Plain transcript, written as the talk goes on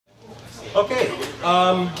Okay,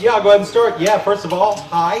 yeah, I'll go ahead and start. Yeah, first of all,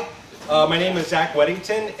 hi. My name is Zach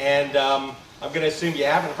Weddington, and I'm going to assume you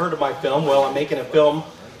haven't heard of my film. Well, I'm making a film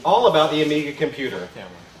all about the Amiga computer.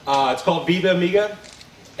 It's called Viva Amiga,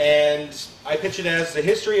 and I pitch it as the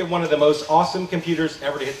history of one of the most awesome computers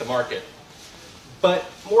ever to hit the market. But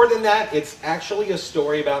more than that, it's actually a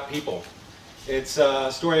story about people. It's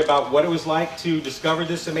a story about what it was like to discover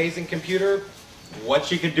this amazing computer,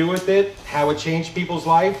 what you could do with it, how it changed people's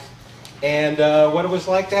life, and what it was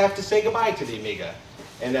like to have to say goodbye to the Amiga.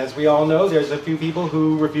 And as we all know, there's a few people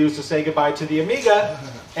who refuse to say goodbye to the Amiga,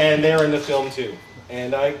 and they're in the film too.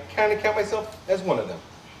 And I kind of count myself as one of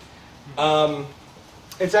them.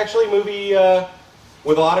 It's actually a movie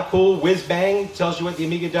with a lot of cool whiz-bang, tells you what the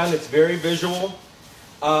Amiga done. It's very visual.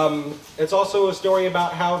 It's also a story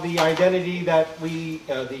about how the identity that the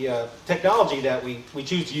technology that we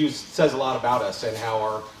choose to use says a lot about us, and how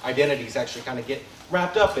our identities actually kind of get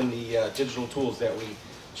wrapped up in the digital tools that we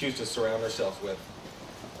choose to surround ourselves with.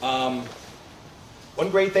 One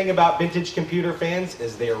great thing about vintage computer fans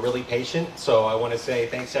is they are really patient, so I want to say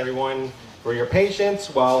thanks everyone for your patience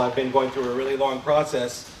while I've been going through a really long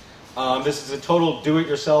process. This is a total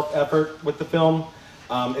do-it-yourself effort with the film.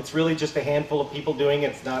 It's really just a handful of people doing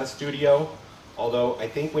it. It's not a studio, although I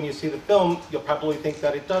think when you see the film, you'll probably think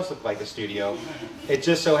that it does look like a studio. It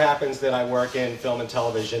just so happens that I work in film and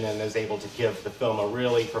television and is able to give the film a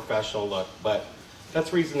really professional look. But that's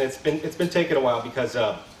the reason it's been taking a while, because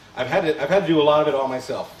I've had to do a lot of it all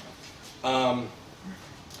myself.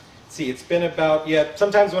 See, it's been about,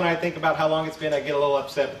 sometimes when I think about how long it's been, I get a little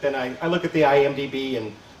upset, but then I look at the IMDb,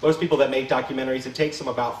 and most people that make documentaries, it takes them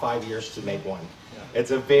about 5 years to make one.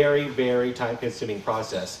 It's a very, very time-consuming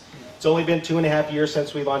process. It's only been 2.5 years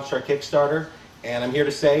since we launched our Kickstarter, and I'm here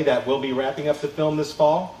to say that we'll be wrapping up the film this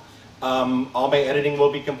fall. All my editing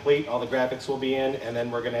will be complete, all the graphics will be in, and then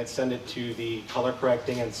we're going to send it to the color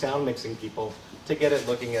correcting and sound mixing people to get it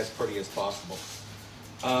looking as pretty as possible.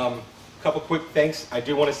 Couple quick thanks. I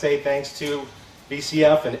do want to say thanks to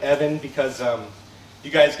VCF and Evan, because you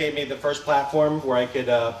guys gave me the first platform where I could,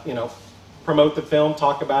 promote the film,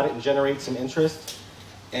 talk about it, and generate some interest.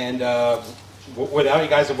 And without you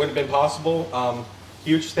guys, it wouldn't have been possible.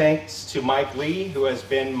 Huge thanks to Mike Lee, who has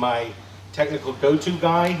been my technical go-to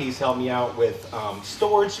guy. He's helped me out with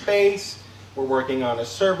storage space. We're working on a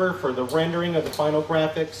server for the rendering of the final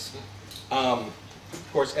graphics. Of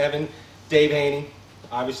course, Evan, Dave Haney,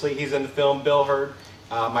 obviously he's in the film, Bill Hurd,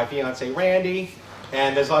 my fiance Randy,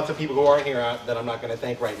 and there's lots of people who aren't here that I'm not going to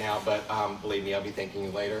thank right now, but believe me, I'll be thanking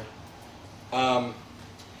you later.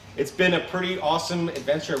 It's been a pretty awesome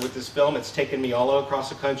adventure with this film. It's taken me all across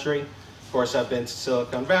the country. Of course, I've been to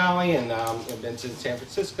Silicon Valley, and I've been to San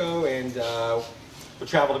Francisco, and we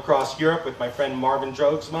traveled across Europe with my friend Marvin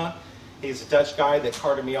Droogsma. He's a Dutch guy that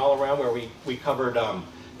carted me all around, where we covered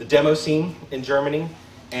the demo scene in Germany,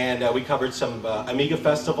 and we covered some Amiga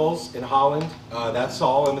festivals in Holland. That's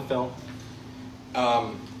all in the film.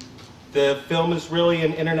 The film is really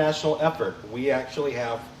an international effort. We've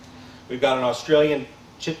got an Australian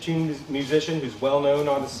chiptune musician who's well known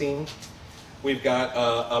on the scene. We've got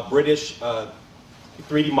a British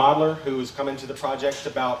 3D modeler who's come into the project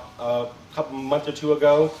about a month or two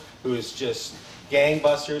ago, who is just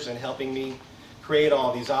gangbusters and helping me create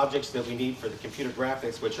all these objects that we need for the computer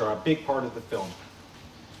graphics, which are a big part of the film.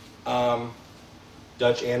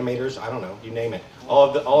 Dutch animators, I don't know, you name it.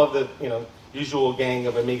 All of the usual gang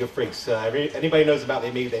of Amiga freaks. Anybody knows about the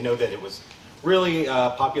Amiga, they know that it was really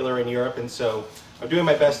popular in Europe, and so I'm doing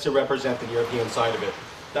my best to represent the European side of it.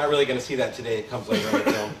 Not really going to see that today, it comes later in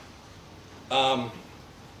the film.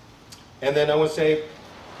 And then I want to say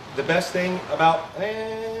the best thing about,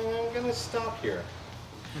 I'm going to stop here.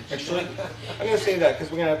 Actually, I'm going to say that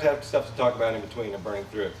because we're going to have stuff to talk about in between and burning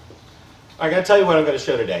through it. I got to tell you what I'm going to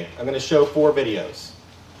show today. I'm going to show 4 videos.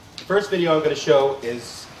 The first video I'm going to show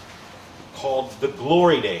is called The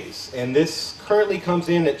Glory Days, and this currently comes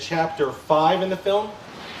in at chapter 5 in the film.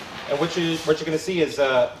 And what you're going to see is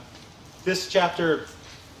this chapter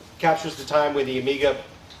captures the time when the Amiga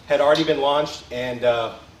had already been launched, and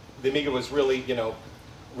the Amiga was really,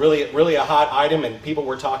 really a hot item, and people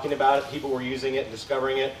were talking about it, people were using it and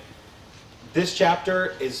discovering it. This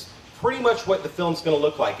chapter is pretty much what the film's going to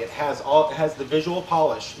look like. It has the visual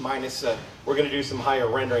polish, minus we're going to do some higher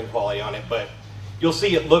rendering quality on it, but you'll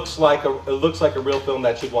see it looks like a real film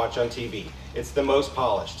that you'd watch on TV. It's the most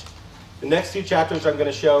polished. The next 2 chapters I'm going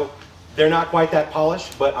to show, they're not quite that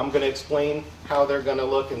polished, but I'm going to explain how they're going to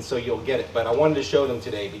look, and so you'll get it. But I wanted to show them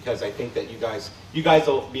today because I think that you guys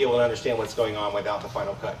will be able to understand what's going on without the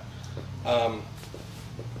final cut.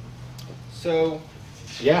 So,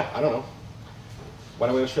 yeah, I don't know. why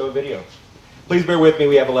don't we show a video? Please bear with me,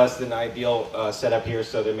 we have a less than ideal setup here,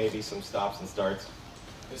 so there may be some stops and starts.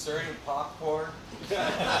 Is there any popcorn?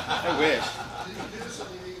 I wish.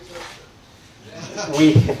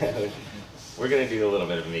 We're going to do a little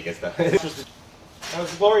bit of Amiga stuff. That was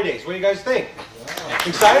the glory days. What do you guys think?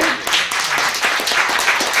 Excited?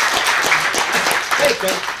 Hey,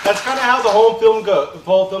 that's kind of how the whole film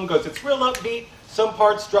goes. It's real upbeat. Some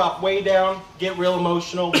parts drop way down, get real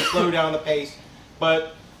emotional, we slow down the pace.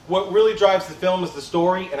 But what really drives the film is the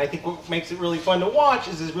story, and I think what makes it really fun to watch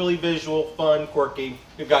is it's really visual, fun, quirky.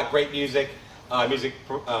 We've got great music,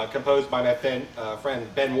 composed by my friend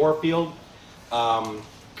Ben Warfield.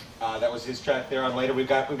 That was his track there on later. We've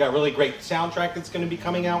got really great soundtrack that's going to be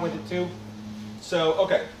coming out with it too. So,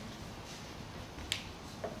 okay.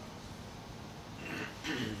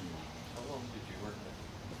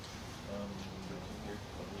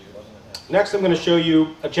 Next, I'm going to show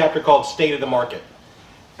you a chapter called State of the Market.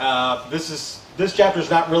 This chapter is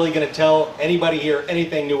not really going to tell anybody here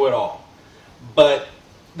anything new at all. But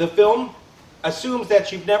the film assumes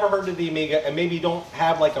that you've never heard of the Amiga and maybe don't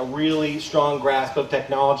have like a really strong grasp of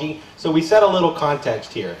technology. So we set a little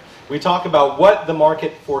context here. We talk about what the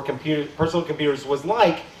market for personal computers was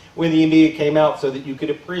like when the Amiga came out so that you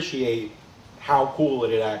could appreciate how cool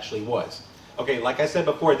it actually was. Okay, like I said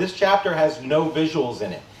before, this chapter has no visuals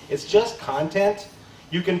in it. It's just content.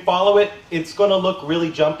 You can follow it. It's going to look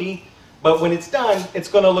really jumpy, but when it's done, it's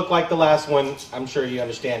going to look like the last one. I'm sure you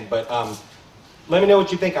understand, but let me know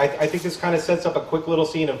what you think. I think this kind of sets up a quick little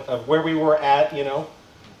scene of where we were at, you know,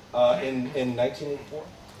 in 1984.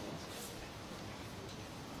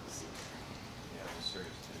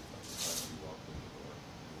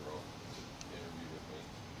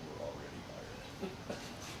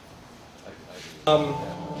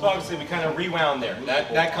 So obviously we kind of rewound there.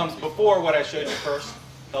 That comes before what I showed you first.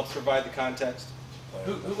 Helps provide the context.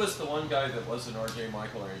 Who was the one guy that wasn't R.J.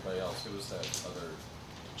 Michael or anybody else? Who was that other?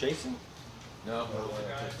 Jason? No. The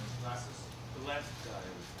last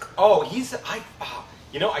guy. Oh,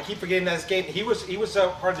 you know, I keep forgetting that game. He was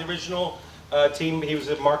part of the original team. He was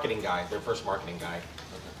a marketing guy, their first marketing guy.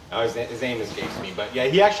 His name escapes me, but yeah,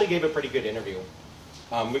 he actually gave a pretty good interview.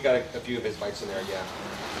 We got a few of his bites in there,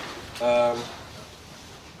 yeah.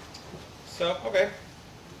 So, okay.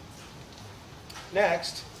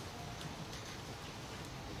 Next.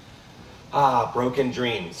 Broken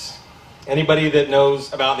dreams. Anybody that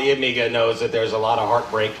knows about the Amiga knows that there's a lot of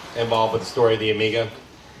heartbreak involved with the story of the Amiga.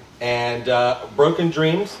 And Broken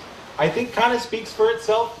Dreams, I think, kind of speaks for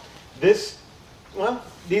itself. These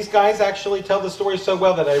guys actually tell the story so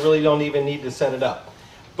well that I really don't even need to set it up.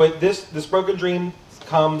 But this Broken Dream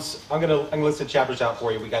comes, I'm gonna list the chapters out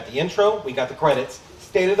for you. We got the intro, we got the credits,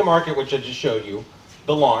 State of the Market, which I just showed you,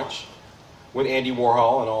 the launch with Andy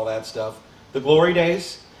Warhol and all that stuff, the glory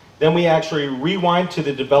days. Then we actually rewind to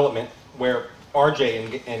the development where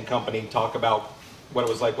RJ and company talk about what it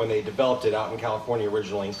was like when they developed it out in California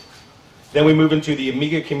originally. Then we move into the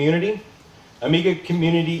Amiga community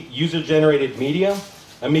user-generated media,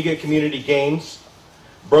 Amiga community games,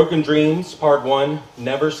 Broken Dreams Part 1,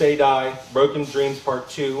 Never Say Die, Broken Dreams Part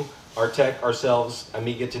 2, Our Tech, Ourselves,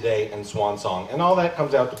 Amiga Today, and Swan Song. And all that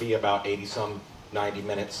comes out to be about 80-some, 90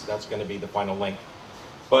 minutes. That's going to be the final length.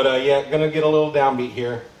 But yeah, going to get a little downbeat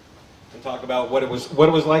here and talk about what it was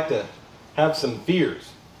like to have some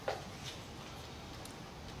fears.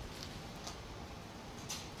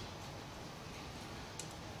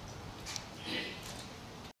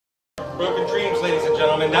 Broken Dreams, ladies and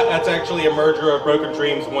gentlemen, that's actually a merger of Broken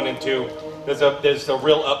Dreams 1 and 2. There's a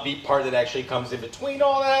real upbeat part that actually comes in between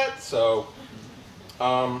all that, so,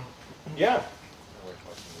 yeah.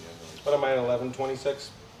 What am I at, 11:26?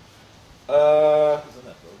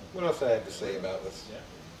 What else do I have to say about this?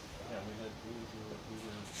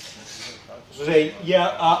 So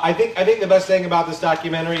I think the best thing about this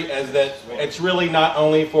documentary is that it's really not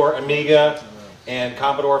only for Amiga and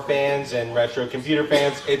Commodore fans and retro computer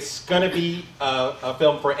fans. It's going to be a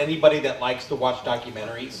film for anybody that likes to watch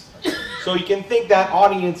documentaries. So you can think that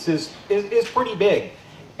audience is pretty big.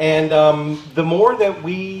 And the more that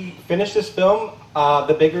we finish this film,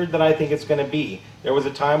 the bigger that I think it's going to be. There was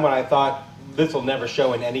a time when I thought this will never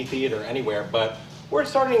show in any theater anywhere, but we're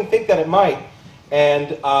starting to think that it might.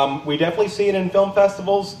 And we definitely see it in film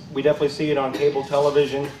festivals. We definitely see it on cable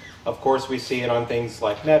television. Of course, we see it on things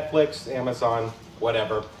like Netflix, Amazon,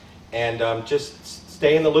 whatever. And just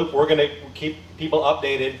stay in the loop. We're going to keep people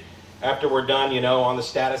updated after we're done, you know, on the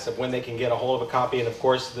status of when they can get a hold of a copy. And of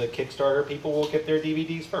course, the Kickstarter people will get their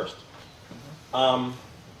DVDs first.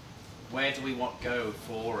 Where do we go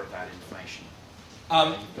for that information?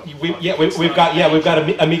 We've got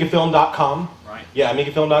AmigaFilm.com. Right. Yeah,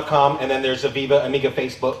 AmigaFilm.com, and then there's a Viva Amiga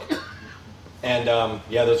Facebook, and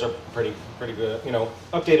yeah, those are pretty good. You know,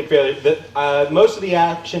 updated fairly. Most of the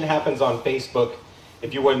action happens on Facebook.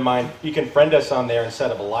 If you wouldn't mind, you can friend us on there instead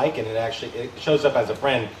of a like, and it shows up as a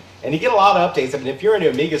friend, and you get a lot of updates. I mean, if you're into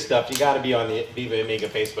Amiga stuff, you got to be on the Viva Amiga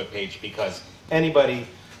Facebook page because anybody.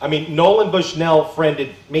 I mean, Nolan Bushnell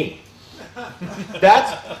friended me.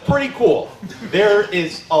 That's pretty cool. There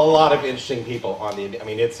is a lot of interesting people on the. I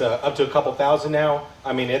mean, it's up to a couple thousand now.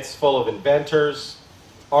 I mean, it's full of inventors,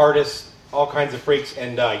 artists, all kinds of freaks,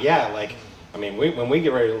 and yeah, like, I mean, when we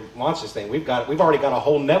get ready to launch this thing, we've already got a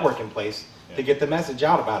whole network in place to get the message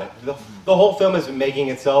out about it. The whole film has been making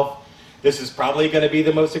itself. This is probably going to be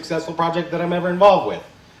the most successful project that I'm ever involved with.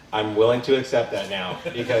 I'm willing to accept that now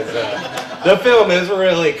because the film is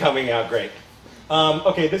really coming out great.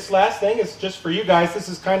 Okay, this last thing is just for you guys. This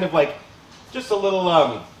is kind of like just a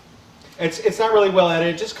little. It's not really well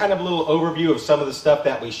edited. Just kind of a little overview of some of the stuff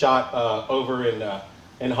that we shot over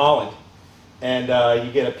in Holland, and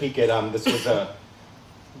you get a peek at this was a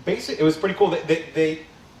basic. It was pretty cool.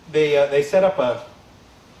 They set up a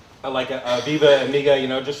Viva Amiga, you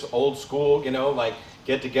know, just old school, you know, like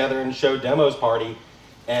get together and show demos party,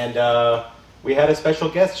 and we had a special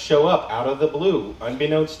guest show up out of the blue,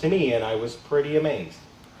 unbeknownst to me, and I was pretty amazed.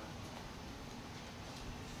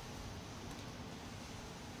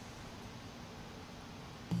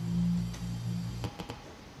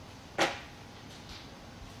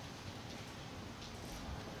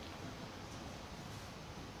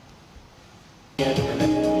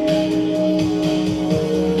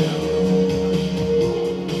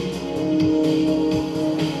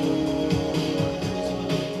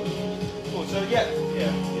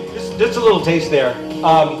 Just a little taste there. A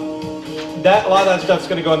lot of that stuff's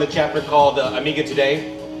going to go in the chapter called Amiga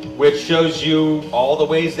Today, which shows you all the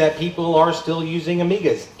ways that people are still using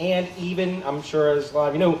Amigas, and even, I'm sure as a lot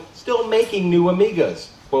of you know, still making new Amigas,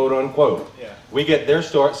 quote unquote. Yeah. We get their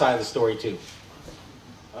side of the story too.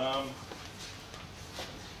 I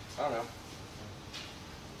don't know.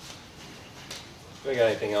 Do we got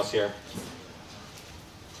anything else here?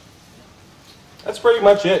 That's pretty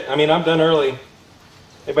much it. I mean, I'm done early.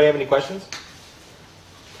 Anybody have any questions?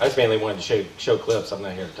 I just mainly wanted to show clips. I'm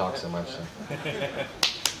not here to talk so much. So.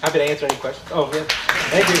 Happy to answer any questions. Oh, yeah.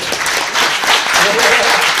 Thank you.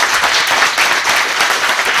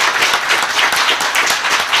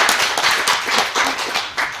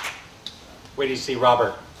 Wait till you see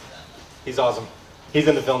Robert. He's awesome. He's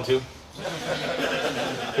in the film too.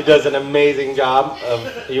 He does an amazing job.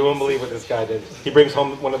 You won't believe what this guy did. He brings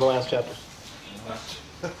home one of the last chapters.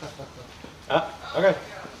 Okay.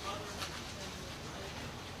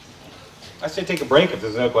 I say take a break if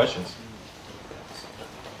there's no questions.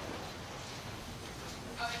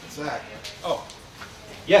 Zach, Oh,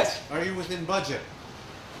 yes. are you within budget?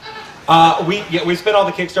 We spent all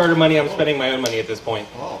the Kickstarter money. I'm spending my own money at this point.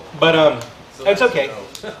 Oh. But it's okay.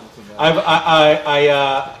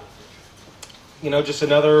 You know, just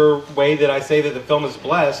another way that I say that the film is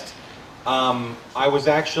blessed. I was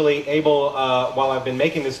actually able, while I've been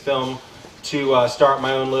making this film, to start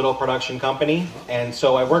my own little production company, and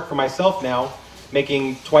so I work for myself now,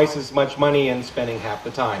 making twice as much money and spending half the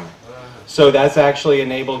time. So that's actually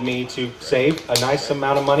enabled me to save a nice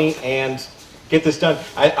amount of money and get this done.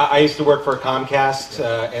 I used to work for Comcast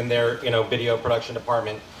in their video production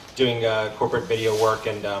department, doing corporate video work,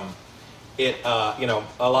 and you know,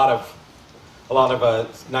 a lot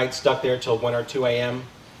of nights stuck there till 1 or 2 a.m.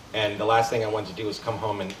 And the last thing I wanted to do was come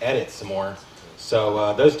home and edit some more.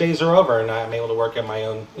 So those days are over, and I'm able to work at my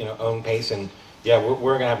own, own pace. And yeah,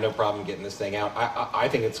 we're gonna have no problem getting this thing out. I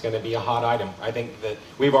think it's gonna be a hot item. I think that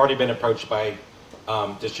we've already been approached by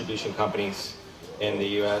distribution companies in the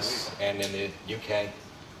U.S. and in the UK.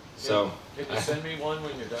 So Can you send me one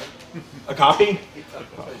when you're done? a copy?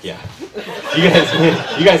 Yeah. You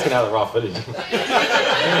guys can have the raw footage.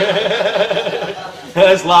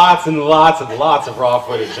 There's lots and lots and lots of raw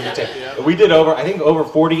footage. Let me tell you. We did over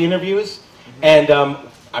 40 interviews. And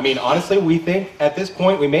I mean, honestly, we think at this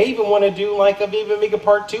point we may even want to do like a Viva Amiga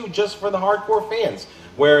Part 2 just for the hardcore fans,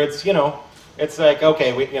 where it's it's like,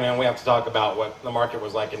 okay, we have to talk about what the market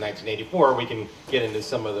was like in 1984. We can get into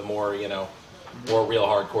some of the more more real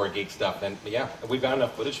hardcore geek stuff. And yeah, we've got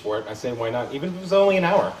enough footage for it. I say, why not? Even if it was only an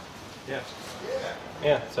hour. Yeah.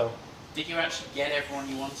 Yeah. So. Did you actually get everyone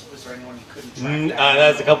you wanted? Was there anyone you couldn't track down?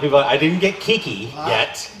 That's a couple people. I didn't get Kiki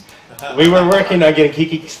yet. We were working on getting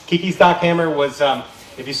Kiki. Kiki Stockhammer was,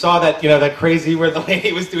 if you saw that, that crazy where the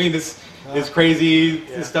lady was doing this crazy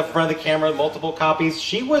stuff in front of the camera, multiple copies.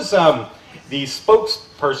 She was the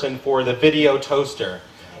spokesperson for the video toaster.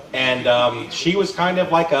 And she was kind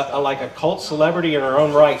of like a cult celebrity in her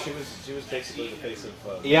own right. She was basically the face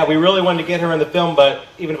of. Yeah, we really wanted to get her in the film, but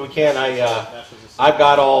even if we can, I've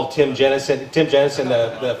got all Tim Jennison,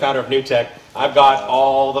 the founder of NewTek. I've got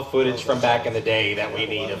all the footage from back in the day that we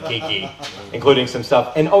need of Kiki, including some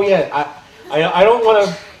stuff. And oh yeah, I don't want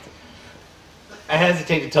to. I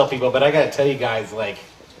hesitate to tell people, but I got to tell you guys, like,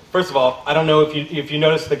 first of all, I don't know if you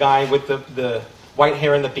noticed the guy with the white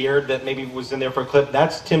hair and the beard that maybe was in there for a clip.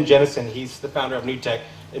 That's Tim Jennison. He's the founder of NewTek,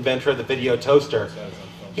 inventor of the video toaster.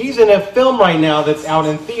 He's in a film right now that's out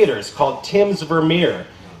in theaters called Tim's Vermeer.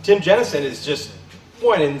 Tim Jennison is just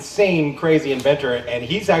one insane, crazy inventor, and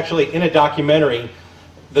he's actually in a documentary,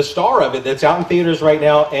 the star of it, that's out in theaters right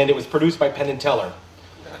now, and it was produced by Penn and Teller.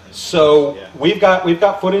 So we've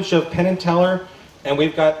got footage of Penn and Teller, and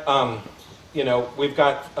we've got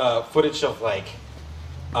footage of like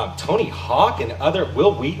Tony Hawk and other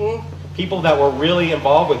Will Wheaton, people that were really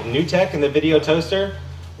involved with NewTek and the video toaster.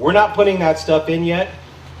 We're not putting that stuff in yet.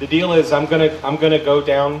 The deal is I'm gonna go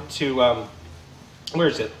down to where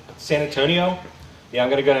is it? San Antonio. Yeah, I'm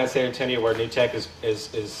gonna go down to San Antonio where NewTek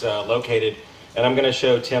is located, and I'm gonna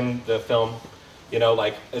show Tim the film, you know,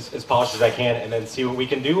 like as polished as I can, and then see what we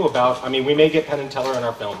can do about. I mean, we may get Penn and Teller in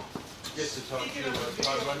our film. You get to talk to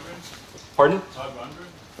Todd Rundgren? Pardon? Todd Rundgren?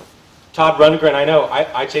 Todd Rundgren, I know.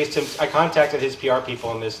 I chased him. I contacted his PR people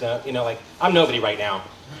on this. You know, like I'm nobody right now,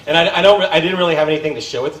 and I didn't really have anything to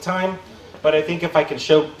show at the time. But I think if I can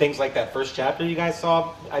show things like that first chapter you guys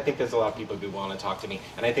saw, I think there's a lot of people who want to talk to me.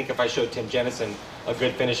 And I think if I showed Tim Jennison a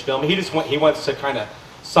good finished film, he wants to kind of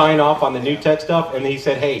sign off on the NewTek stuff, and he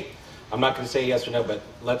said, hey, I'm not going to say yes or no, but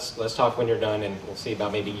let's talk when you're done, and we'll see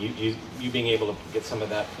about maybe you being able to get some of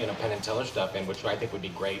that, you know, Penn and Teller stuff in, which I think would be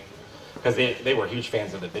great. Because they were huge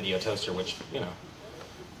fans of the video toaster, which, you know.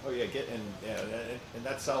 Oh yeah, and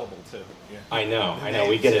that's sellable too. Yeah. I know.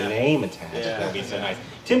 We get a name attached. Yeah. That'd be so nice.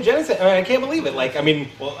 Tim Jennison. I can't believe it. Like, I mean,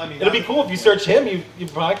 it'd be cool if you search him. You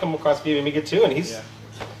probably come across Viva Amiga too, and he's. Yeah.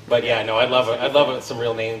 But yeah, no, I'd love it. I'd love it with some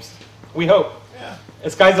real names. We hope. Yeah. The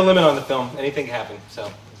sky's the limit on the film. Anything can happen.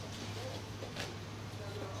 So.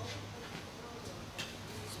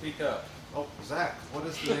 Speak up. Oh, Zach, what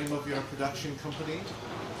is the name of your production company?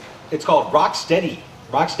 It's called Rocksteady.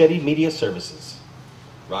 Rocksteady Media Services.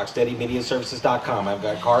 RocksteadyMediaServices.com. I've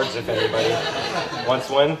got cards if anybody wants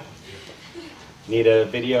one. Need a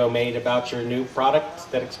video made about your new product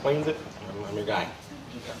that explains it? I'm your guy.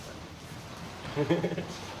 That's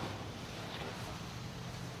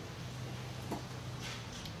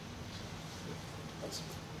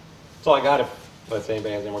all I got unless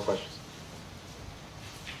anybody has any more questions.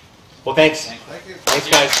 Well, thanks. Thank you. Thanks,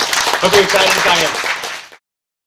 guys. Hope you're excited as I am.